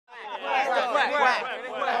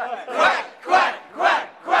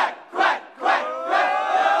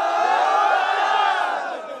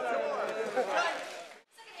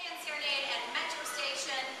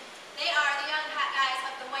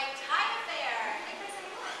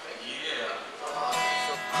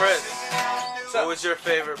Chris, what was your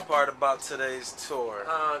favorite part about today's tour?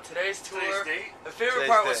 Today's tour. The favorite Today's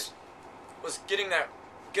part day. was getting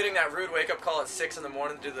that rude wake up call at 6 in the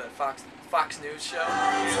morning to do the Fox News show.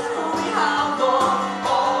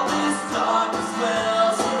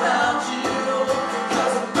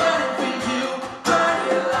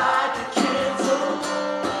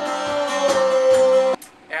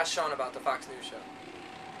 Ask Sean about the Fox News show.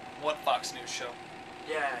 What Fox News show?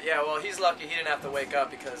 Yeah, well, he's lucky he didn't have to wake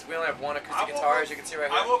up because we only have one acoustic guitar, as you can see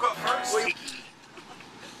right here. I woke up first. You're on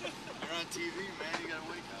TV, man. You gotta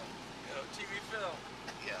wake up. TV film.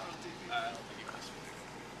 Yeah, on TV. I don't think he was.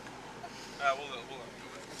 We'll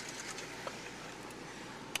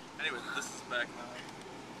Anyway, this is back now.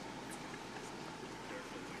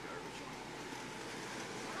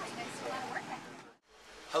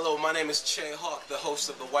 Hello, my name is Che Hawk, the host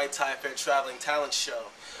of the White Tie Fair Traveling Talent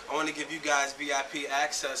Show. I want to give you guys VIP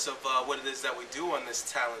access of what it is that we do on this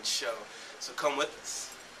talent show. So come with us.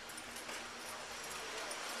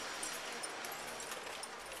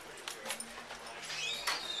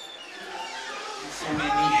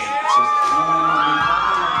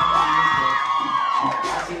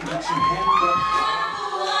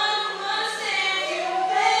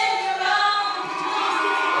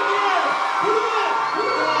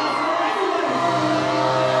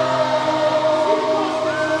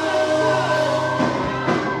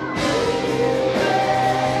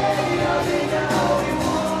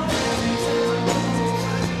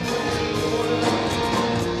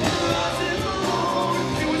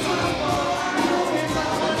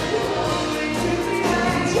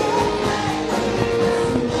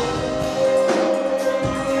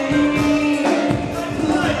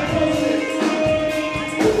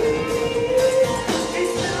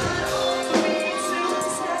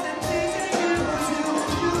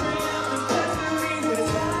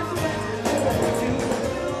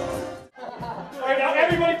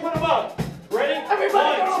 Everybody put them up. Ready?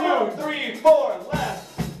 Everybody 1, 2, 3, 4. Left,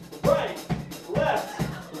 right,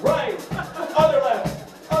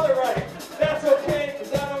 other right. That's okay. Is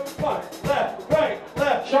that okay? Fine. Left, right.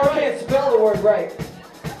 Sean can't spell the word right.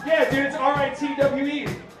 Yeah, dude, it's R-I-T-W-E.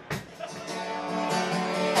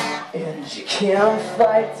 And you can't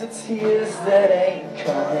fight the tears that ain't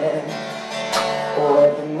coming,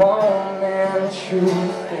 or the moment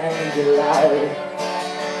truth and delight.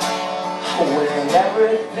 When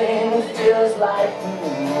everything feels like the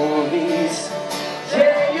movies,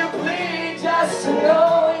 yeah, you bleed just to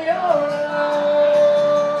know you're alone.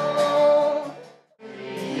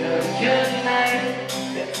 A good night,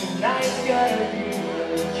 that tonight's gonna be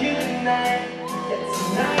a good night, that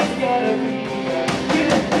tonight's gonna be a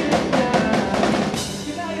good night.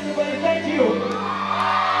 Good night, everybody, thank you.